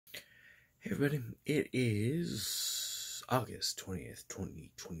Hey everybody, it is August 20th,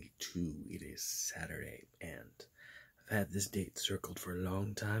 2022. It is Saturday, and I've had this date circled for a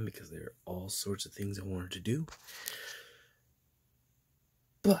long time because there are all sorts of things I wanted to do.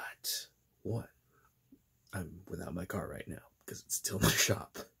 But, one, I'm without my car right now because it's still in the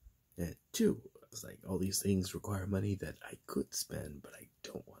shop. And two, I was like, all these things require money that I could spend, but I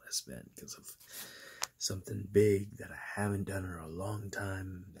don't want to spend because of something big that I haven't done in a long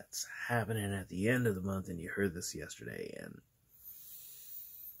time that's happening at the end of the month, and you heard this yesterday. And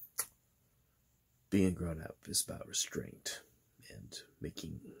being grown up is about restraint and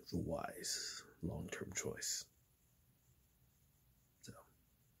making the wise long-term choice. So,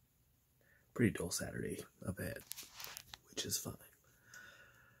 pretty dull Saturday up ahead, which is fine.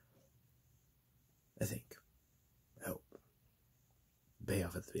 I think. I hope.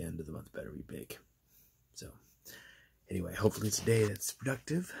 Payoff at the end of the month better be big. So, anyway, hopefully it's a day that's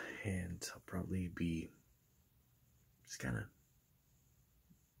productive, and I'll probably be just kind of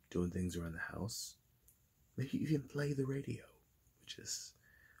doing things around the house. Maybe even play the radio, which is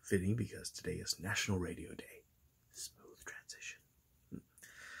fitting because today is National Radio Day. Smooth transition.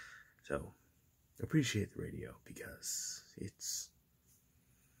 So, appreciate the radio because it's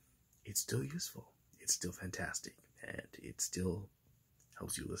still useful. It's still fantastic, and it still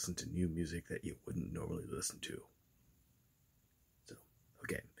helps you listen to new music that you wouldn't normally listen to. So,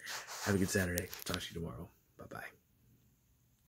 okay. Have a good Saturday. Talk to you tomorrow. Bye-bye.